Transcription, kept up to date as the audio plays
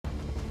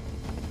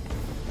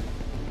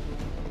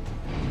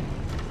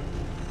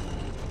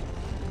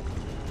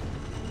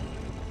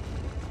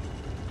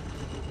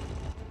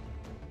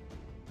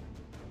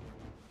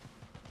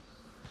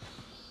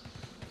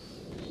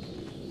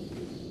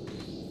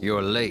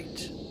You're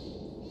late.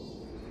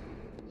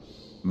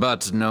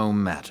 But no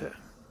matter.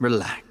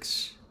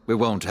 Relax. We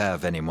won't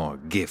have any more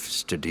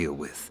gifts to deal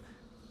with.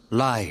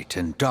 Light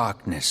and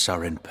darkness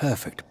are in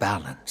perfect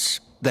balance,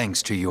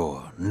 thanks to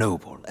your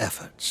noble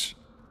efforts.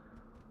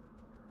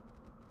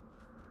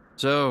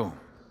 So,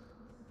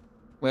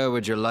 where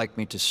would you like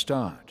me to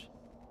start?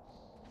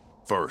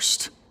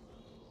 First,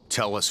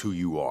 tell us who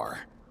you are.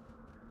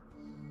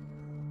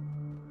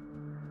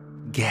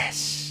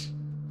 Guess.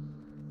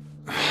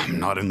 I'm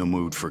not in the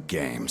mood for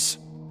games.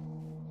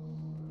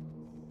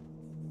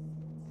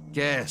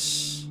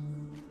 Guess.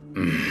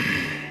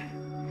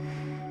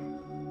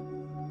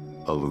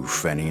 A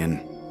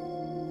Lufenian?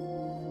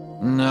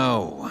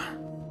 No.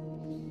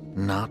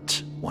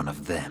 Not one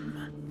of them.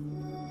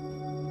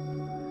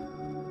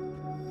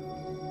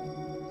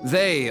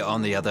 They,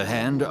 on the other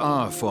hand,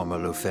 are former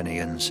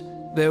Lufenians.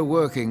 They're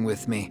working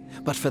with me,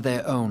 but for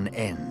their own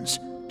ends.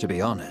 To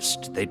be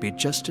honest, they'd be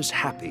just as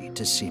happy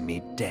to see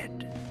me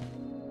dead.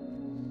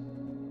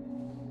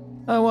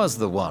 I was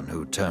the one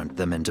who turned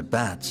them into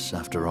bats,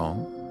 after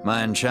all.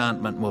 My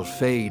enchantment will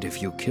fade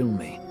if you kill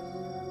me.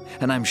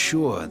 And I'm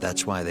sure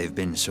that's why they've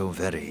been so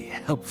very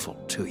helpful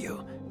to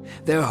you.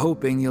 They're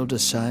hoping you'll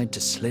decide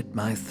to slit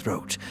my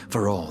throat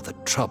for all the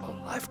trouble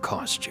I've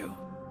caused you.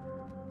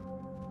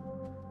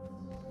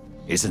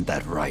 Isn't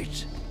that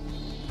right?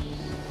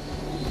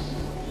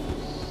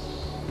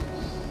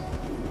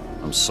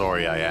 I'm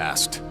sorry I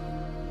asked.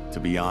 To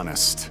be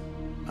honest,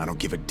 I don't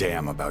give a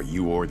damn about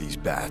you or these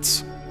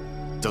bats.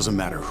 Doesn't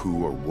matter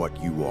who or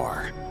what you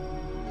are.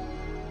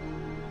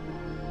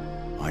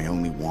 I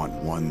only want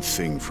one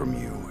thing from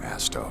you,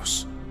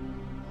 Astos.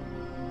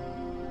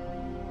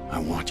 I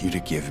want you to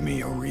give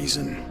me a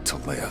reason to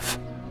live.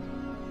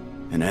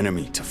 An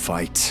enemy to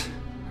fight.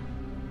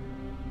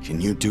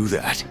 Can you do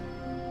that?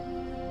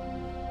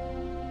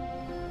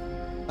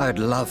 I'd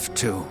love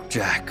to,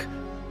 Jack.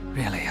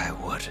 Really, I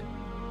would.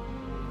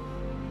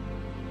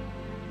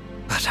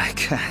 But I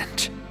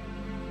can't.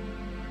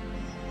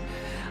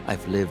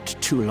 I've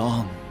lived too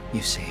long,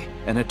 you see.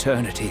 An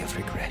eternity of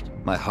regret.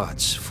 My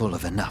heart's full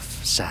of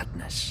enough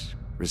sadness,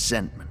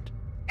 resentment,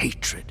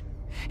 hatred,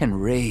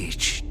 and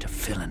rage to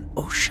fill an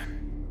ocean.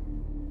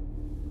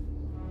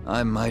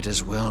 I might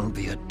as well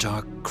be a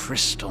dark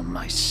crystal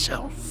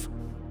myself.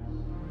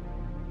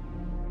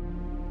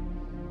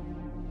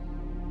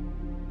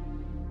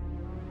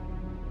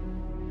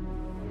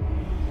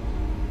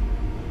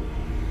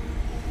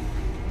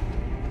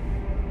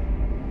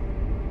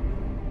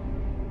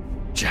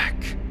 Jack,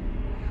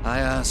 I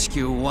ask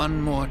you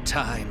one more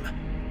time.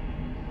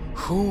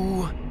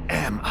 Who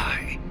am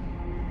I?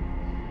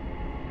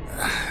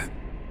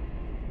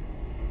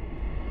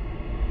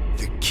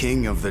 The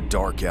King of the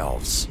Dark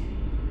Elves.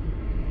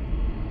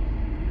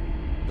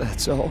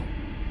 That's all?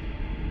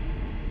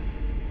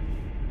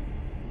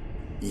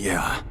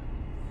 Yeah.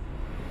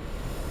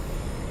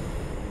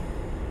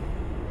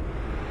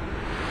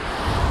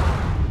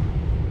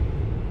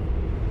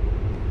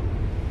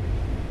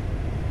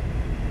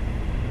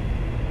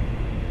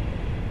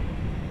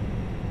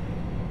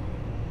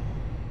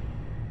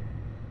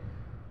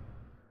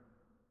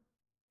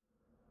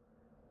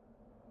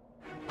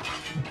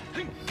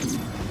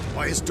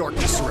 Why is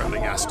darkness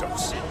surrounding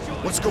Astos?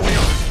 What's going on?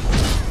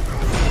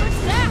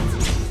 What's that?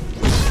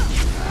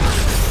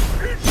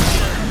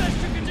 Best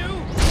you can do.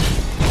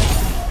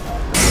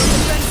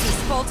 Defenses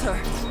falter.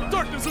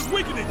 Darkness is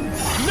weakening!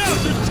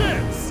 Now's your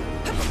chance!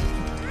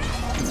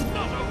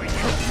 Not over here.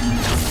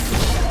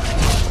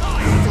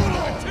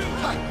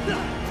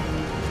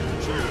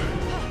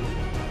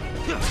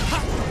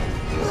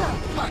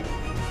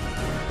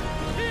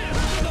 Here's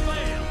to the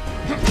lamb!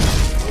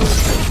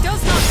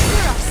 Does not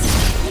fear us.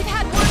 We've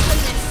had worse than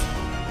this.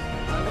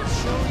 I will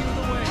show you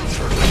the way.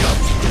 Turn up!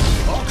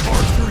 I'll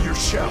carve through your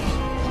shell!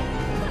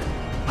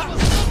 I will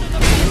summon the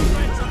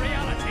thread to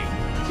reality.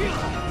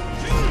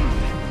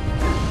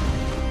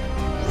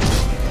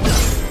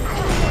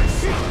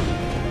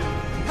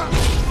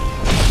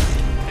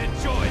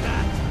 Enjoy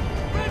that.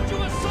 Red to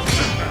a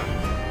summon.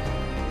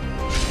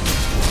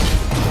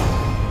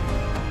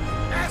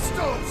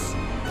 Astos!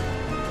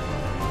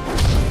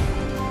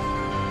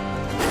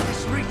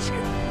 He's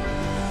reaching.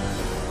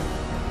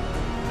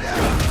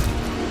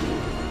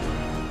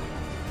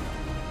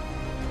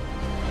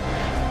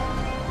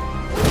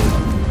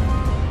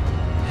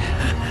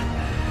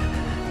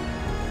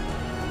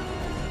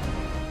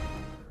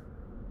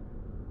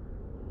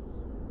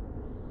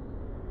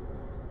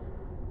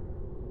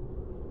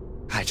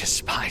 I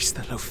despise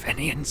the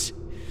Lufenians.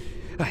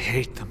 I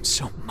hate them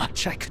so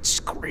much I could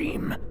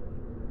scream.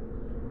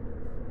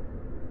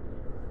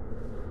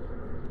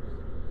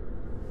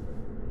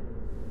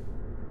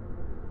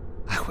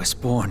 I was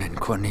born in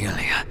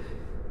Cornelia.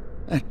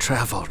 I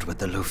traveled with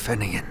the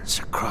Lufenians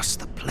across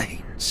the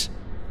plains.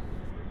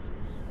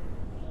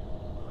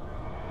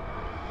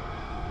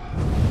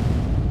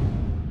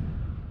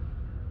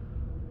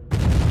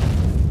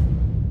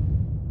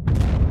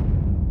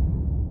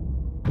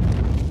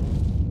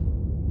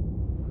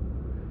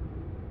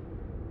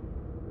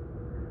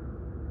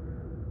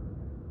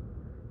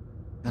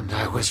 And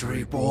I was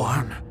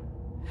reborn.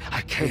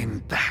 I came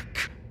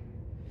back.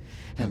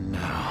 And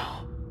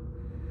now,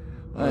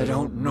 I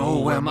don't know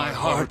where my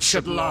heart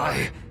should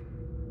lie.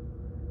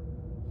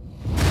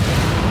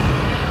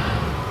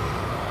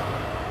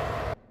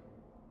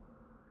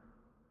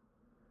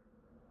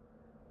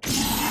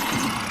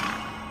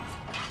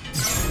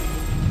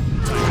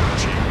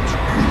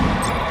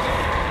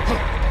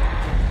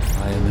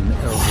 I am an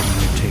elven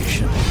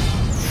mutation. A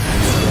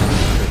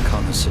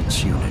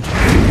reconnaissance unit.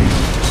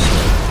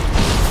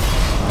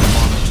 I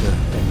monitor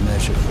and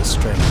measure the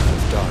strength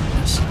of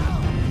darkness,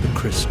 the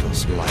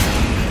crystal's light,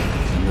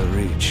 and the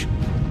reach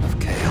of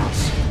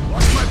chaos.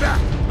 Watch my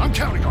back! I'm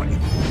counting on you!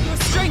 Your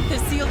strength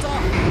is sealed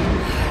off.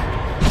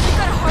 We've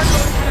got a hard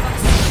road ahead of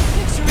us.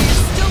 Victory is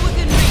still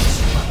within reach.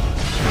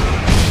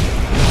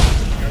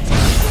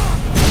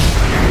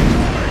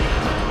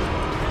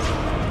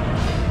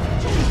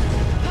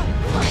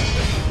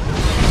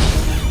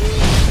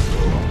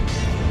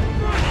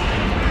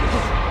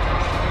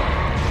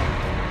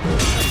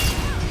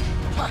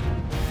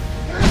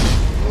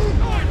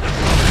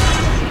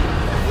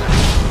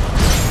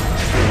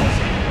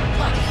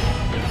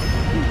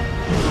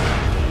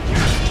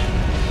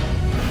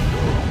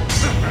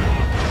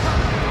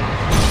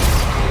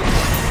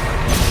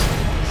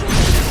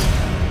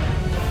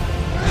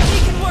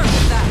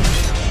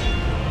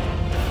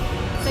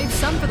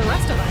 Some for the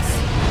rest of us.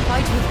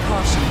 Fight with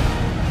caution.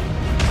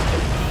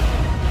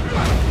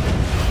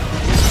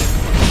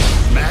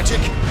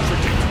 Magic?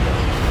 Predictable.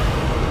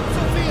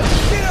 Sophia,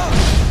 get up!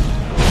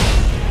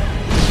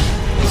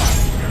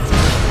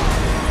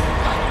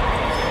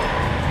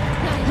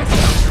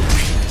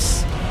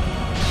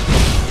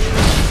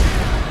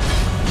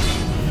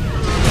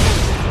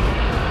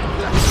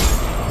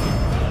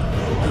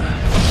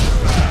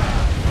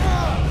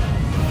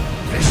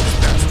 Vicious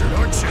bastard,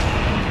 aren't you?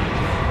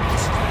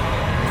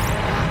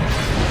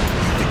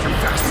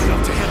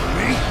 Enough to hit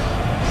me?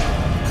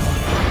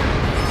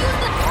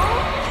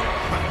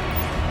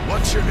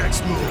 What's your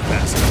next move,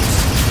 bastards?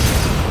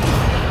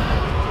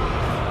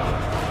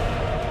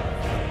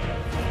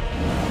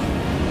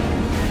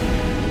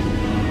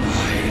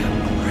 I am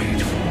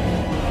grateful.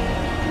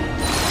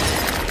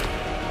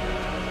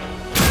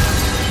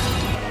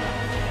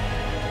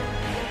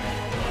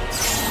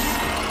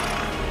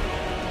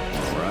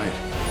 All right.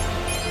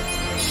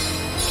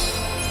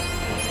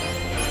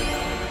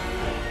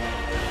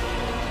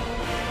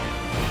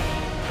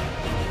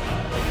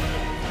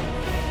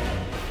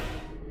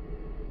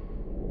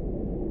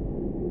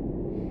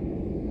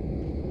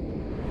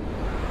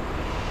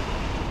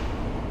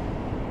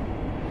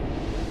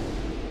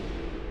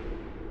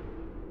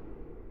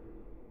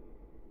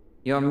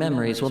 Your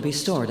memories will be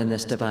stored in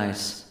this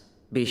device.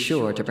 Be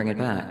sure to bring it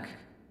back.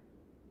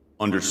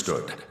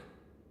 Understood.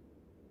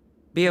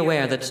 Be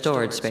aware that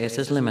storage space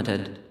is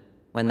limited.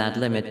 When that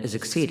limit is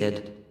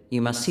exceeded,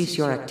 you must cease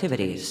your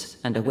activities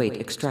and await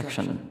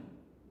extraction.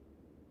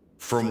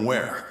 From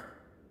where?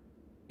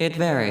 It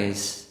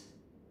varies.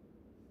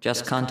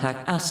 Just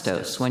contact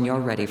Astos when you're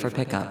ready for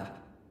pickup.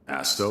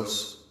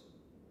 Astos?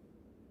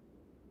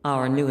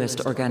 Our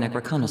newest organic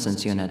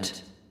reconnaissance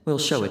unit. We'll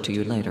show it to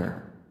you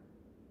later.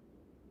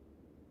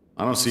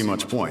 I don't see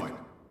much point.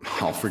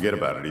 I'll forget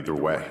about it either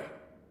way.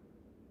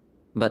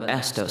 But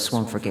Astos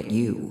won't forget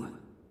you.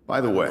 By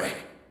the way,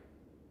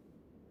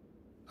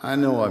 I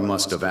know I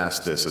must have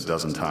asked this a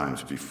dozen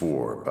times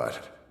before,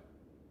 but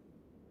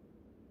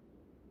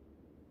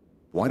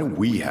why do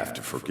we have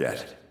to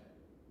forget?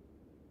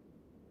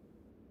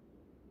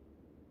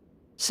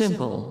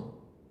 Simple.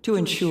 To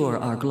ensure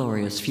our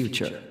glorious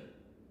future.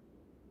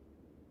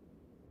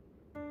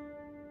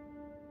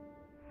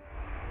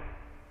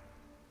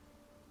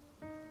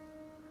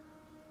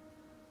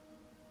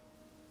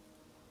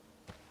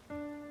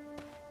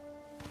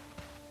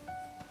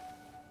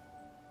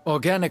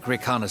 Organic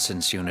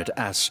Reconnaissance Unit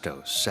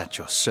Astos at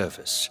your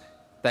service.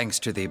 Thanks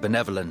to the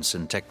benevolence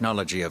and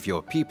technology of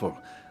your people,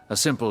 a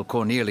simple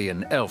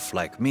Cornelian elf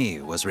like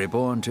me was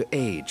reborn to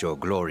aid your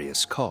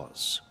glorious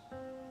cause.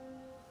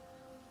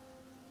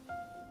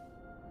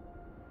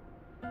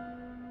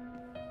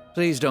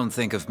 Please don't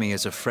think of me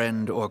as a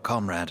friend or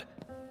comrade.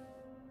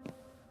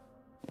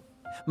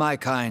 My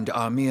kind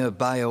are mere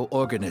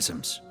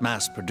bioorganisms,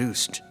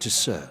 mass-produced to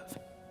serve.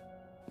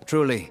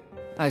 Truly,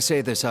 I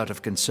say this out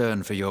of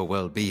concern for your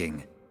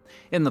well-being.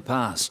 In the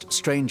past,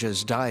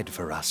 strangers died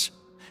for us,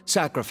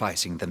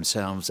 sacrificing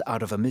themselves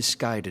out of a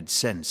misguided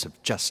sense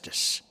of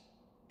justice.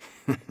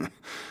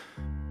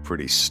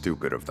 Pretty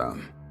stupid of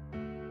them.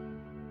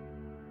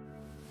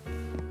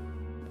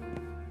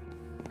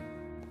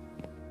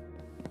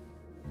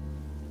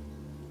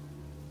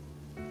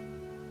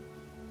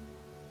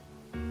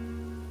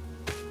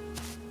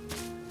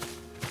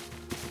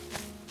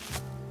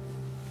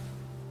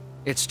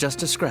 It's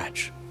just a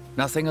scratch.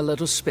 Nothing a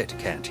little spit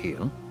can't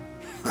heal.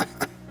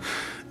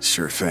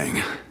 Sure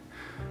thing.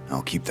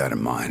 I'll keep that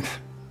in mind.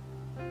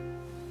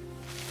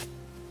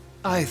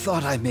 I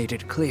thought I made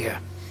it clear.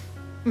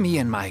 Me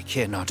and my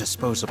kin are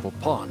disposable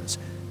pawns,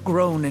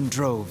 grown in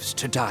droves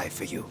to die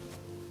for you.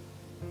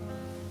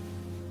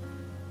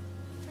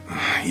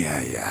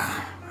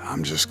 Yeah.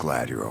 I'm just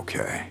glad you're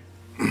okay.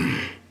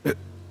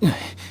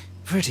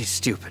 Pretty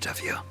stupid of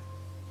you.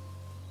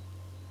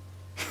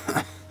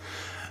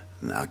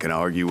 Not gonna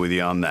argue with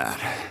you on that.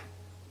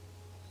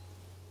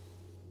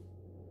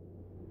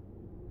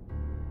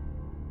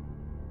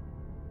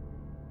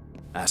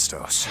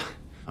 Astos,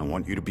 I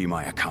want you to be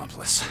my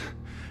accomplice.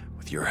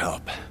 With your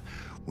help,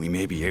 we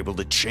may be able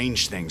to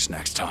change things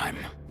next time.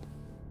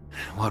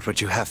 What would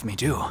you have me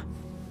do?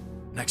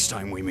 Next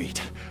time we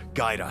meet,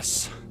 guide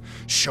us.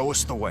 Show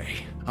us the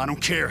way. I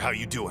don't care how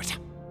you do it.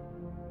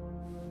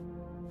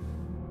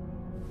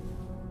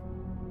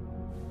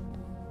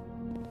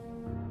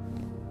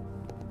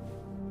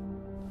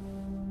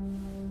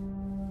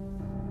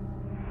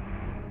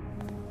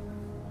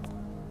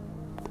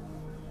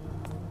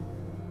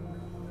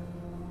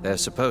 They're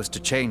supposed to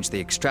change the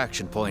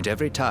extraction point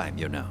every time,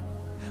 you know.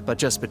 But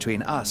just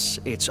between us,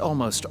 it's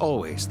almost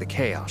always the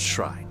Chaos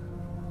Shrine.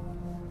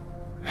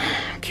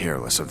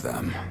 Careless of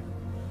them.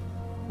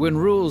 When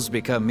rules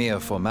become mere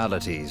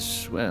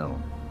formalities,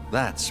 well,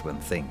 that's when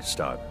things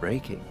start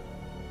breaking.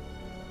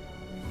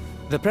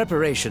 The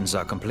preparations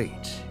are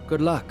complete.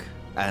 Good luck,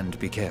 and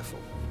be careful.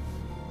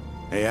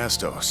 Hey,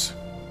 Astos.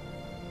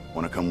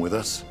 Wanna come with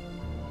us?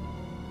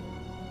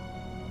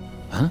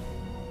 Huh?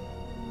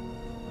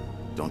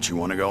 Don't you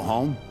want to go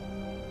home?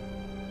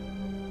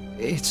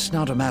 It's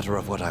not a matter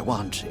of what I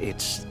want.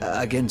 It's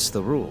against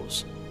the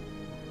rules.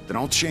 Then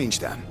I'll change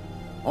them.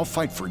 I'll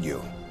fight for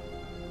you.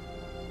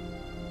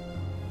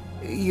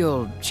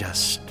 You'll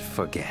just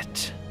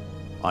forget.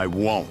 I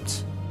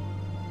won't.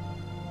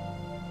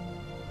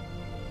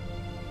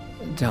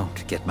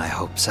 Don't get my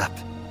hopes up.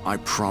 I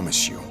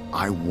promise you,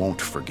 I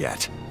won't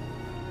forget.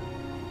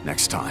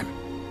 Next time.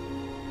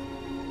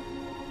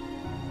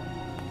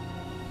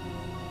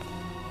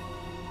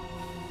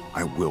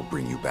 I will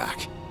bring you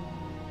back.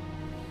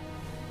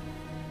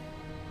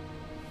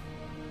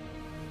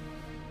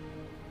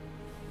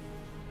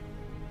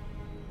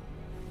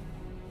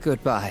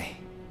 Goodbye,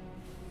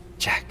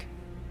 Jack.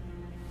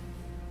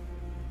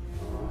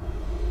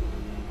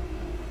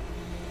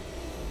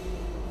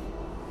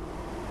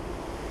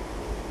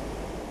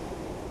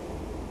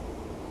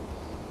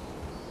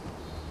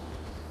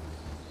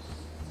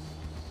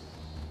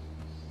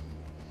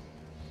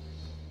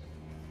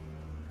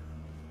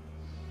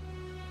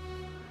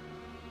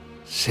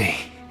 See,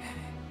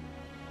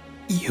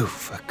 you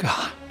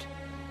forgot.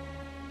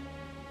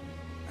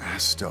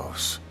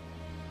 Astos.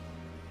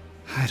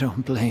 I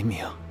don't blame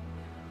you.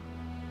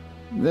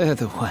 They're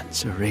the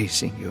ones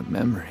erasing your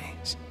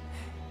memories.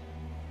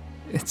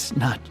 It's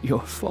not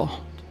your fault.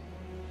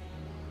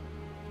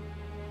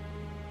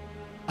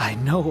 I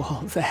know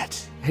all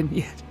that, and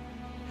yet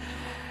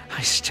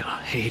I still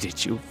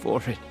hated you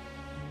for it.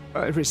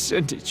 I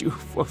resented you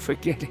for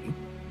forgetting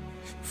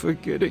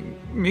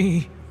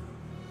me.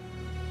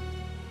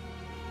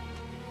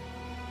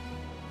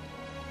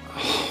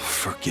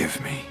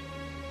 Forgive me.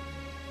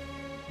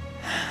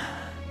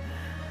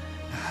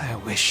 I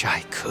wish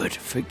I could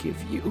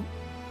forgive you.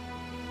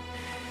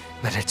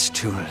 But it's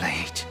too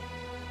late.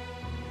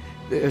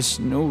 There's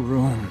no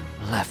room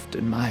left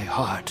in my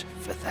heart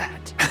for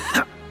that.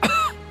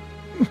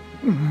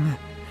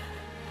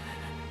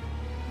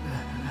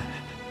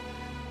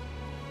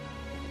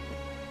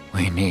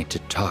 We need to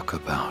talk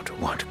about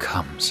what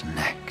comes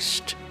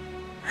next.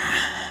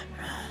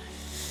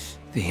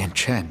 The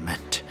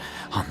enchantment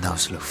on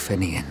those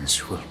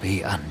Lufenians will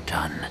be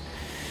undone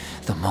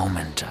the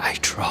moment I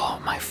draw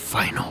my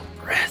final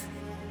breath.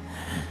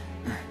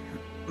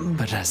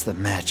 But as the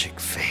magic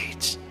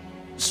fades,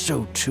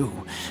 so too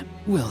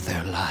will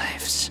their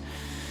lives.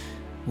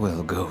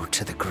 We'll go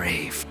to the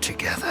grave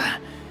together.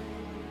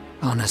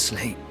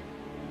 Honestly,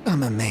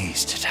 I'm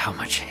amazed at how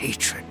much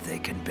hatred they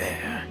can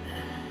bear.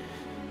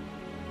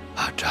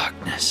 Our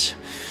darkness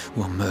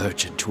will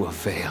merge into a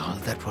veil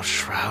that will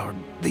shroud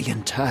the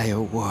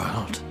entire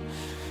world.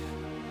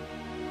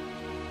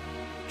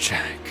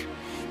 Jack,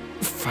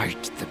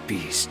 fight the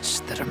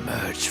beasts that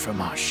emerge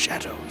from our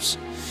shadows.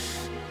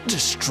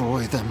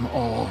 Destroy them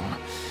all.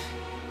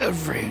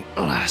 Every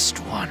last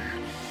one.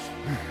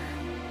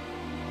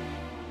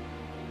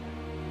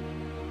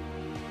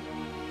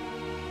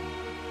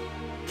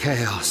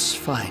 Chaos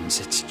finds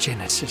its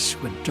genesis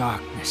when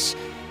darkness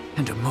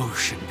and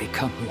emotion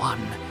become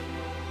one.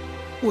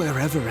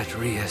 Wherever it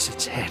rears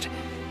its head,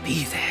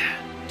 be there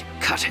to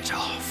cut it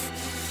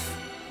off.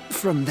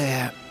 From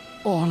there,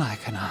 all I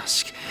can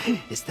ask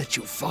is that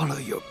you follow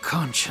your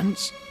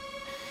conscience.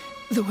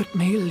 Though it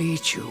may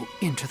lead you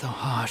into the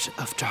heart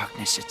of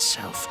darkness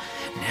itself,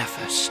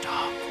 never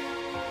stop.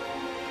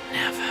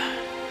 Never.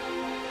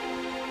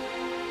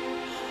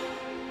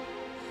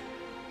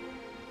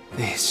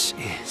 This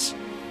is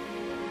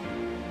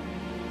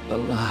the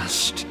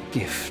last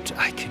gift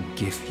I can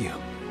give you.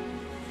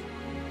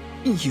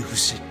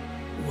 Use it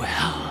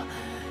well.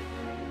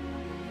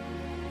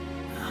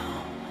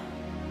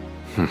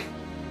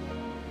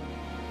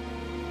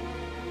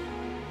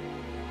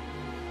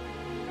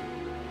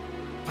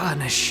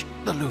 Punish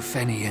the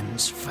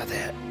Lufenians for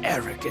their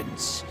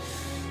arrogance.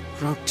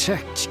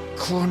 protect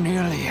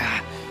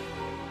Cornelia.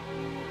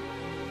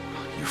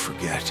 You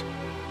forget.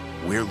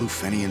 We're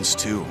Lufenians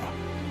too.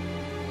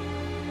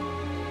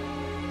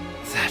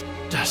 That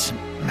doesn't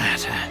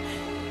matter.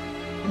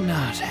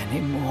 Not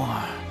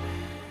anymore.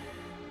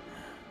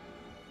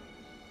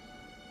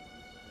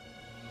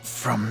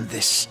 From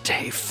this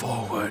day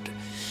forward,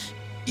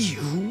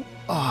 you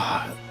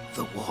are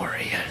the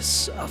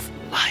warriors of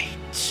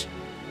light.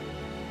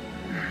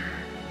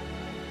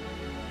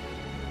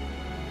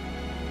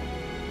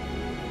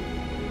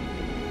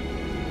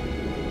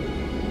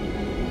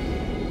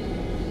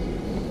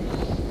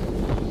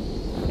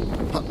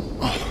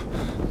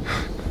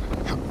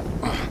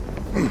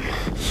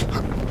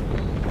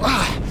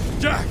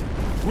 Jack,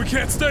 we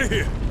can't stay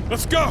here.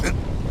 Let's go.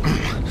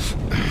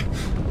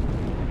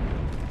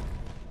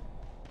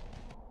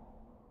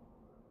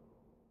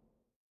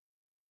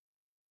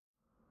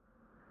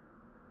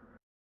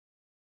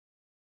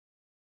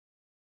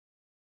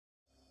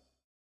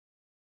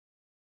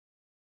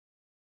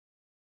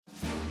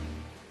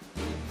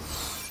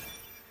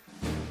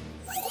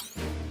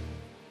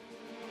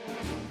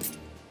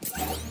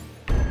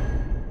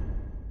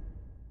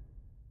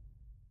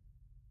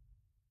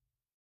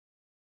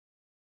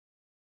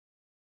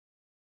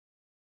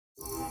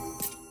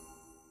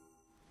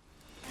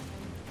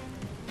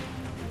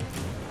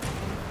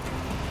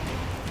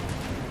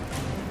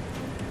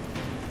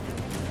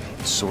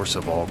 The source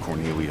of all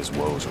Cornelia's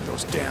woes are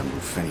those damn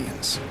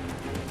Lufenians.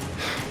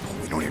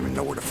 We don't even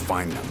know where to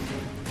find them.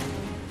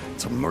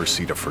 It's a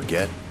mercy to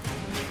forget.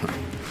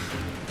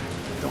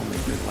 Don't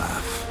make me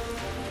laugh.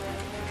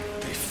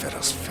 They fed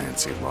us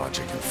fancy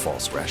logic and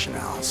false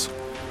rationales.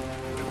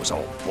 But it was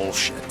all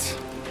bullshit.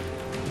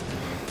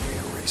 They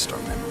erased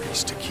our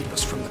memories to keep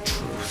us from the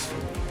truth.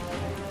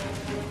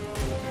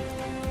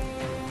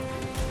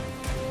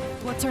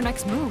 What's our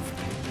next move?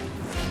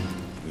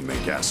 We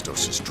make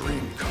Astos'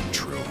 dream come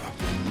true.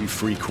 We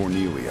free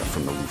Cornelia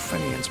from the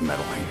Lufenians'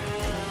 meddling.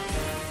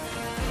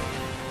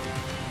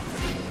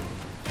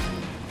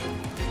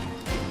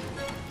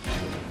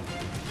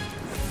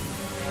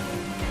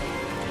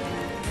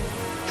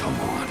 Come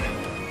on.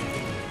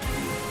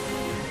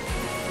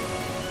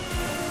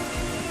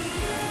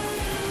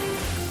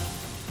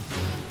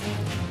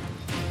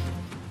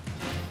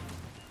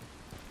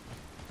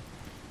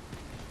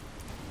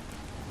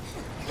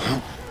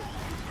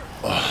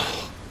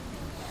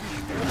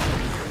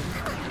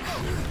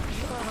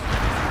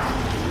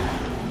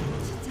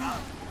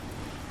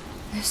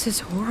 This is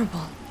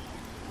horrible.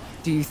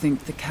 Do you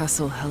think the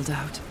castle held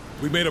out?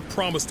 We made a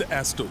promise to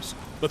Astos.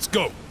 Let's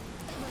go.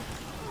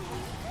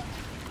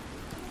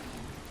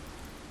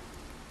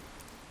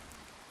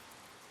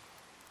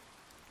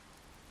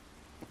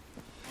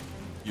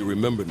 You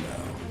remember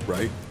now,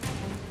 right?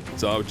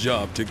 It's our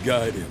job to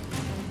guide him.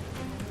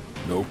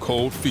 No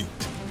cold feet.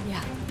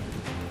 Yeah.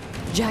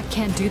 Jack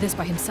can't do this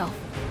by himself.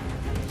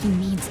 He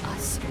needs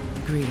us.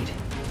 Agreed.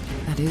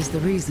 That is the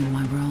reason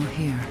why we're all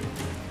here.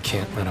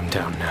 Can't let him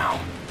down now.